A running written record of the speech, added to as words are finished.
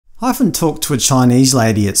I often talk to a Chinese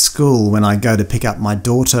lady at school when I go to pick up my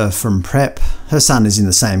daughter from prep. Her son is in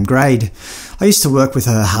the same grade. I used to work with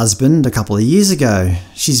her husband a couple of years ago.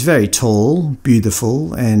 She's very tall,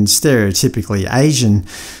 beautiful, and stereotypically Asian.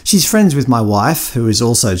 She's friends with my wife, who is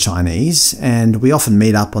also Chinese, and we often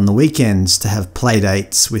meet up on the weekends to have play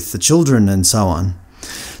dates with the children and so on.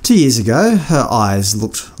 2 years ago, her eyes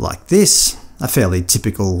looked like this, a fairly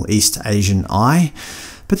typical East Asian eye.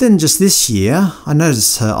 But then just this year, I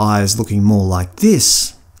noticed her eyes looking more like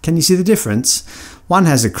this. Can you see the difference? One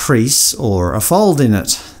has a crease or a fold in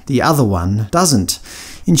it, the other one doesn't.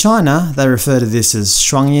 In China, they refer to this as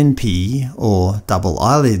yǎnpí, or double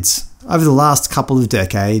eyelids. Over the last couple of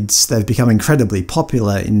decades, they've become incredibly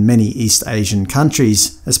popular in many East Asian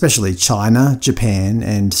countries, especially China, Japan,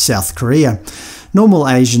 and South Korea. Normal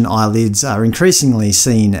Asian eyelids are increasingly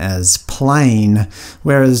seen as plain,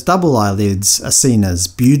 whereas double eyelids are seen as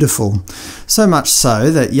beautiful. So much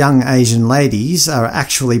so that young Asian ladies are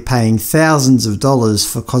actually paying thousands of dollars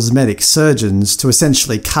for cosmetic surgeons to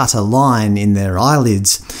essentially cut a line in their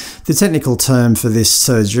eyelids. The technical term for this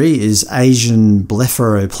surgery is Asian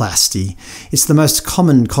Blepharoplasty. It's the most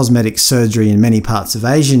common cosmetic surgery in many parts of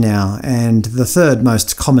Asia now, and the third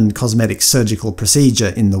most common cosmetic surgical procedure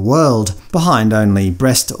in the world, behind only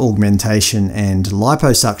breast augmentation and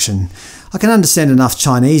liposuction. I can understand enough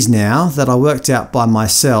Chinese now that I worked out by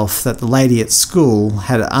myself that the lady at school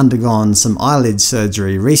had undergone some eyelid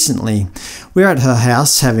surgery recently. We were at her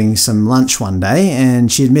house having some lunch one day,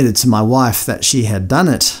 and she admitted to my wife that she had done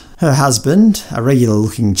it. Her husband, a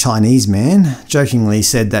regular-looking Chinese man, jokingly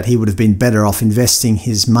said that he would have been better off investing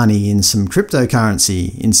his money in some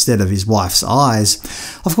cryptocurrency instead of his wife's eyes.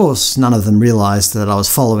 Of course, none of them realised that I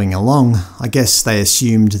was following along. I guess they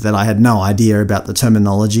assumed that I had no idea about the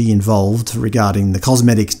terminology involved regarding the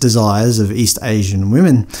cosmetic desires of East Asian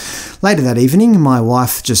women. Later that evening, my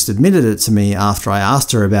wife just admitted it to me after I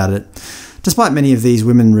asked her about it. Despite many of these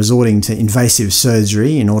women resorting to invasive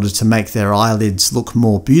surgery in order to make their eyelids look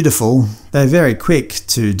more beautiful, they're very quick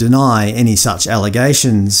to deny any such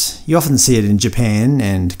allegations. You often see it in Japan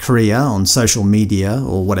and Korea on social media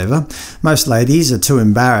or whatever. Most ladies are too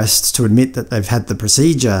embarrassed to admit that they've had the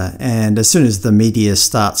procedure, and as soon as the media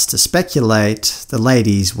starts to speculate, the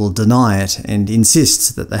ladies will deny it and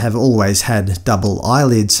insist that they have always had double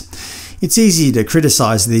eyelids. It's easy to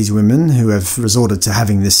criticise these women who have resorted to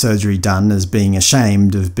having this surgery done as being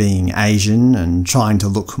ashamed of being Asian and trying to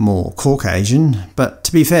look more Caucasian, but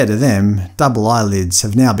to be fair to them, double eyelids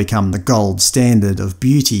have now become the gold standard of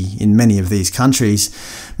beauty in many of these countries.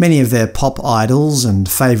 Many of their pop idols and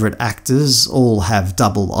favourite actors all have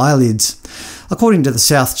double eyelids. According to the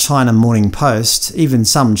South China Morning Post, even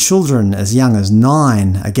some children as young as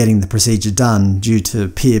 9 are getting the procedure done due to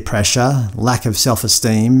peer pressure, lack of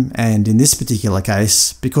self-esteem, and in this particular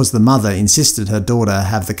case, because the mother insisted her daughter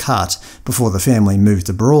have the cut before the family moved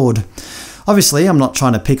abroad. Obviously, I'm not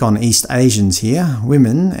trying to pick on East Asians here.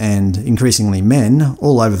 Women, and increasingly men,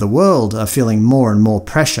 all over the world are feeling more and more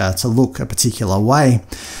pressure to look a particular way.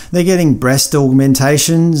 They're getting breast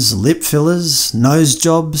augmentations, lip fillers, nose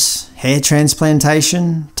jobs, hair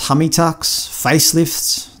transplantation, tummy tucks,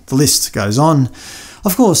 facelifts, the list goes on.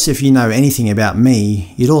 Of course, if you know anything about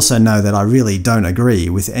me, you'd also know that I really don't agree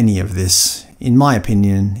with any of this. In my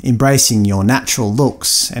opinion, embracing your natural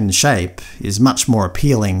looks and shape is much more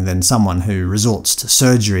appealing than someone who resorts to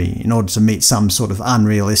surgery in order to meet some sort of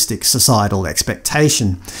unrealistic societal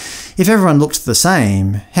expectation. If everyone looked the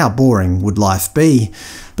same, how boring would life be?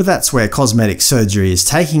 But that's where cosmetic surgery is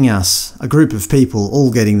taking us, a group of people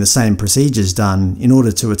all getting the same procedures done in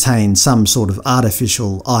order to attain some sort of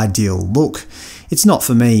artificial, ideal look. It's not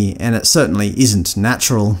for me, and it certainly isn't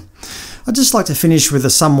natural. I'd just like to finish with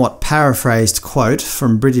a somewhat paraphrased quote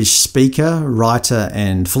from British speaker, writer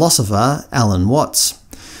and philosopher Alan Watts.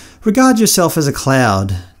 "Regard yourself as a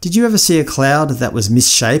cloud. Did you ever see a cloud that was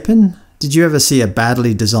misshapen? Did you ever see a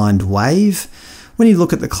badly designed wave? When you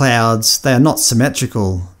look at the clouds, they are not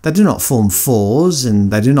symmetrical. They do not form fours,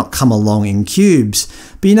 and they do not come along in cubes,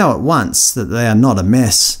 but you know at once that they are not a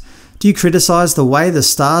mess. Do you criticise the way the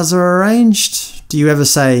stars are arranged? Do you ever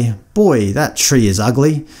say, 'Boy, that tree is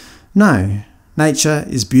ugly'? No, nature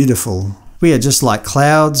is beautiful. We are just like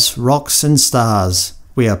clouds, rocks and stars.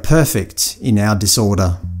 We are perfect in our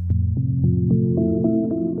disorder."